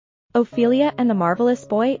Ophelia and the Marvelous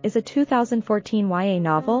Boy is a 2014 YA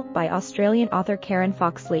novel by Australian author Karen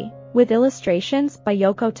Foxlee, with illustrations by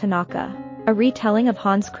Yoko Tanaka, a retelling of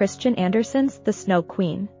Hans Christian Andersen's The Snow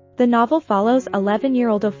Queen. The novel follows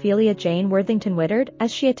 11-year-old Ophelia Jane Worthington Whittard as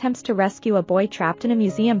she attempts to rescue a boy trapped in a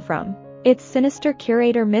museum from its sinister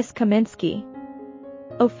curator Miss Kaminsky.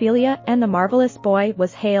 Ophelia and the Marvelous Boy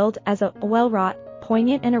was hailed as a well-wrought,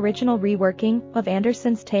 poignant and original reworking of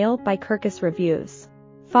Andersen's tale by Kirkus Reviews.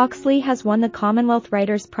 Foxlee has won the Commonwealth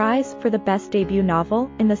Writers' Prize for the Best Debut Novel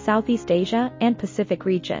in the Southeast Asia and Pacific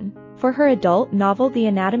region for her adult novel The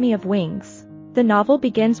Anatomy of Wings. The novel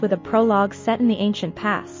begins with a prologue set in the ancient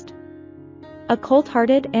past. A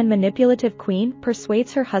cold-hearted and manipulative queen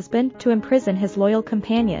persuades her husband to imprison his loyal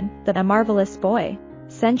companion, the Marvelous Boy.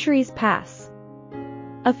 Centuries pass.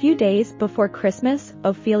 A few days before Christmas,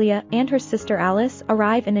 Ophelia and her sister Alice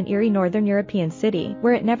arrive in an eerie northern European city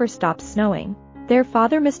where it never stops snowing. Their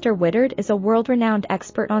father, Mr. Whittard, is a world-renowned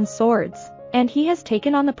expert on swords, and he has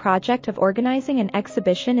taken on the project of organizing an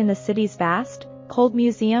exhibition in the city's vast, cold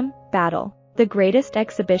museum, Battle, the greatest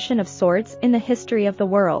exhibition of swords in the history of the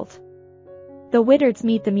world. The Whittards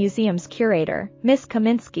meet the museum's curator, Miss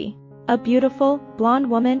Kaminsky. A beautiful, blonde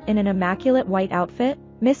woman in an immaculate white outfit,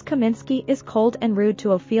 Miss Kaminsky is cold and rude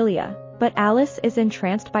to Ophelia, but Alice is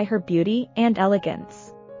entranced by her beauty and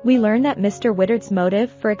elegance. We learn that Mr. Whittard's motive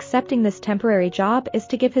for accepting this temporary job is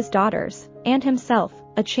to give his daughters, and himself,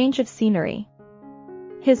 a change of scenery.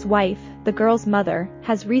 His wife, the girl's mother,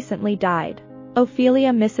 has recently died.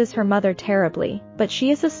 Ophelia misses her mother terribly, but she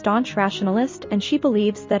is a staunch rationalist and she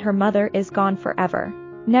believes that her mother is gone forever.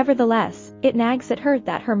 Nevertheless, it nags at her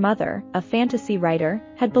that her mother, a fantasy writer,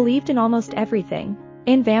 had believed in almost everything.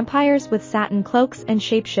 In vampires with satin cloaks and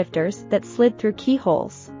shapeshifters that slid through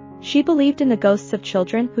keyholes. She believed in the ghosts of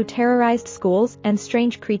children who terrorized schools and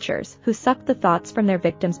strange creatures who sucked the thoughts from their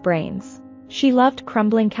victims' brains. She loved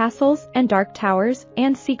crumbling castles and dark towers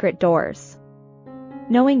and secret doors.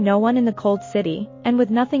 Knowing no one in the cold city, and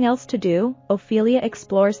with nothing else to do, Ophelia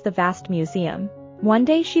explores the vast museum. One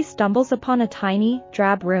day she stumbles upon a tiny,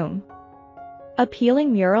 drab room. A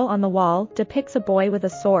peeling mural on the wall depicts a boy with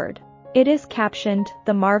a sword. It is captioned,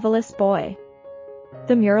 "The Marvelous Boy."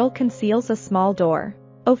 The mural conceals a small door.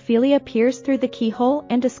 Ophelia peers through the keyhole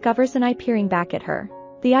and discovers an eye peering back at her.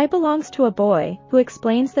 The eye belongs to a boy, who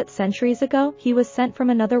explains that centuries ago he was sent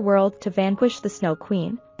from another world to vanquish the Snow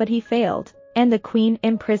Queen, but he failed, and the Queen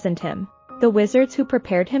imprisoned him. The wizards who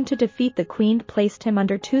prepared him to defeat the Queen placed him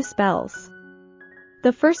under 2 spells.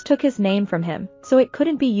 The first took his name from him, so it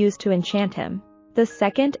couldn't be used to enchant him. The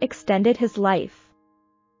second extended his life.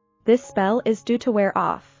 This spell is due to wear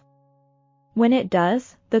off. When it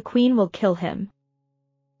does, the Queen will kill him.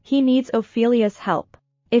 He needs Ophelia's help.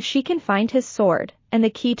 If she can find his sword, and the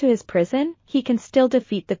key to his prison, he can still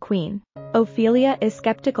defeat the Queen. Ophelia is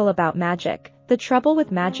skeptical about magic. The trouble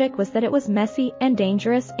with magic was that it was messy and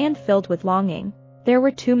dangerous and filled with longing. There were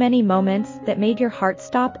too many moments that made your heart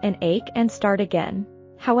stop and ache and start again.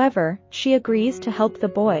 However, she agrees to help the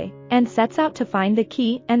boy, and sets out to find the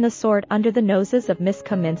key and the sword under the noses of Miss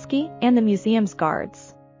Kaminsky and the museum's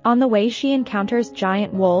guards. On the way she encounters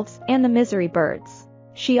giant wolves and the misery birds.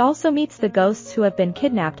 She also meets the ghosts who have been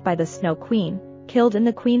kidnapped by the Snow Queen, killed in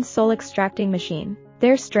the Queen's soul-extracting machine.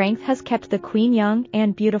 Their strength has kept the Queen young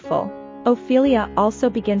and beautiful. Ophelia also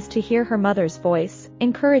begins to hear her mother's voice,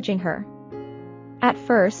 encouraging her. At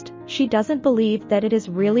first, she doesn't believe that it is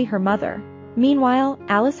really her mother. Meanwhile,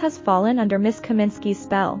 Alice has fallen under Miss Kaminsky's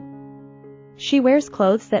spell. She wears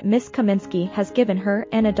clothes that Miss Kaminsky has given her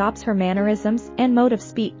and adopts her mannerisms and mode of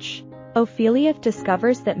speech. Ophelia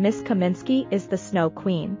discovers that Miss Kaminsky is the Snow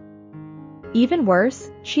Queen. Even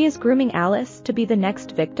worse, she is grooming Alice to be the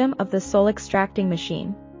next victim of the soul-extracting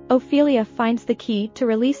machine. Ophelia finds the key to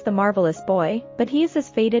release the Marvelous Boy, but he is as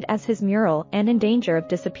faded as his mural and in danger of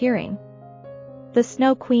disappearing. The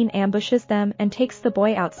Snow Queen ambushes them and takes the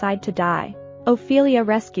boy outside to die. Ophelia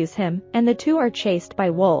rescues him, and the two are chased by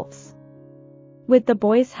wolves. With the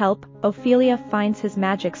boy's help, Ophelia finds his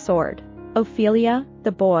magic sword. Ophelia,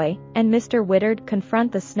 the boy, and Mr. Whittard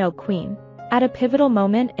confront the Snow Queen. At a pivotal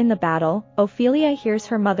moment in the battle, Ophelia hears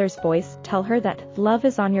her mother's voice tell her that love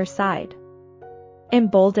is on your side.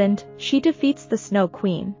 Emboldened, she defeats the Snow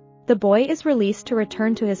Queen. The boy is released to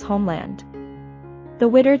return to his homeland. The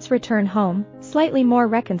Whittards return home, slightly more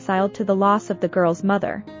reconciled to the loss of the girl's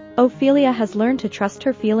mother. Ophelia has learned to trust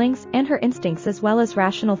her feelings and her instincts as well as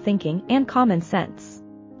rational thinking and common sense.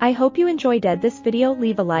 I hope you enjoyed this video.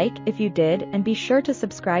 Leave a like if you did and be sure to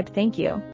subscribe. Thank you.